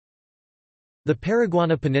The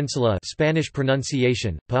Paraguaná Peninsula Spanish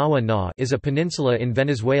pronunciation, Paraguaná, is a peninsula in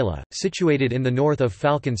Venezuela, situated in the north of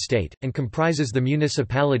Falcón State, and comprises the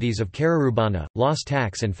municipalities of Cararubana, Los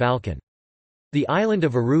Taques and Falcón. The island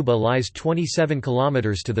of Aruba lies 27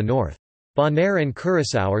 kilometers to the north. Bonaire and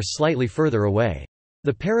Curaçao are slightly further away.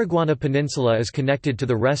 The Paraguaná Peninsula is connected to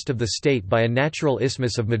the rest of the state by a natural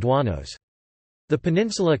isthmus of Meduanos. The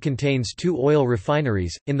peninsula contains 2 oil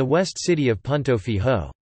refineries, in the west city of Punto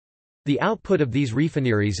Fijo. The output of these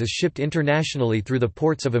refineries is shipped internationally through the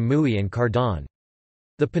ports of Amui and Cardón.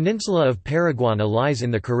 The peninsula of Paraguaná lies in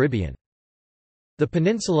the Caribbean. The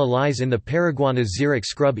peninsula lies in the Paraguaná-Xeric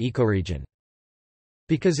scrub ecoregion.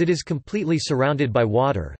 Because it is completely surrounded by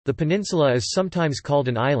water, the peninsula is sometimes called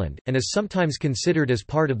an island, and is sometimes considered as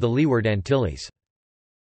part of the Leeward Antilles.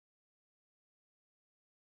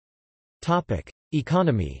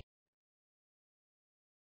 Economy.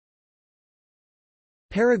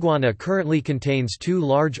 Paraguaná currently contains 2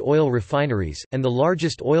 large oil refineries, and the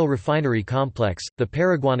largest oil refinery complex, the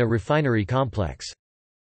Paraguaná Refinery Complex.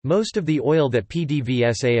 Most of the oil that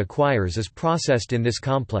PDVSA acquires is processed in this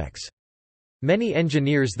complex. Many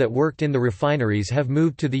engineers that worked in the refineries have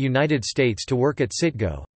moved to the United States to work at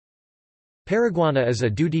Citgo. Paraguaná is a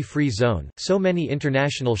duty-free zone, so many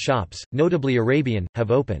international shops, notably Arabian,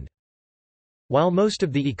 have opened. While most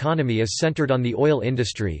of the economy is centered on the oil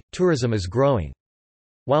industry, tourism is growing.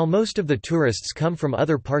 While most of the tourists come from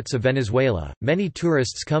other parts of Venezuela, many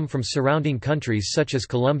tourists come from surrounding countries such as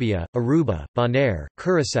Colombia, Aruba, Bonaire,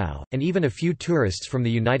 Curaçao, and even a few tourists from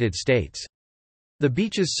the United States. The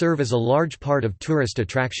beaches serve as a large part of tourist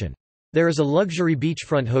attraction. There is a luxury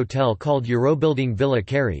beachfront hotel called Eurobuilding Villa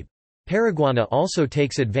Caribe. Paraguaná also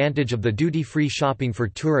takes advantage of the duty-free shopping for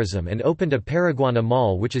tourism and opened a Paraguaná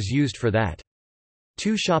Mall which is used for that.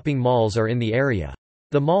 2 shopping malls are in the area.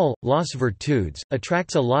 The mall, Las Virtudes,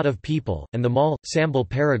 attracts a lot of people, and the mall, Sambal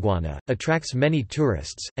Paraguaná, attracts many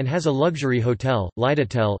tourists, and has a luxury hotel,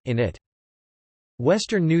 Lightatel, in it.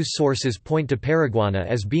 Western news sources point to Paraguaná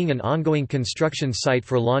as being an ongoing construction site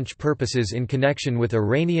for launch purposes in connection with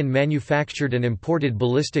Iranian-manufactured and imported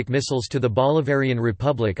ballistic missiles to the Bolivarian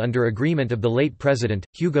Republic under agreement of the late president,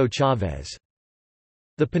 Hugo Chávez.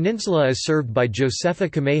 The peninsula is served by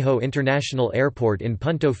Josefa Camejo International Airport in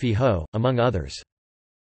Punto Fijo, among others.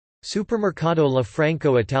 Supermercado La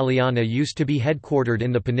Franco Italiana used to be headquartered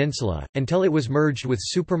in the peninsula, until it was merged with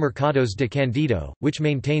Supermercados de Candido, which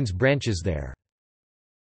maintains branches there.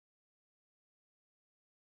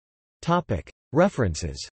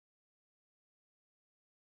 References.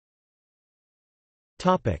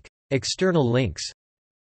 External links.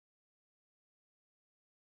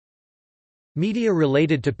 Media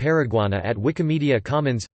related to Paraguaná at Wikimedia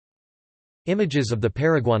Commons. Images of the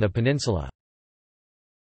Paraguaná Peninsula.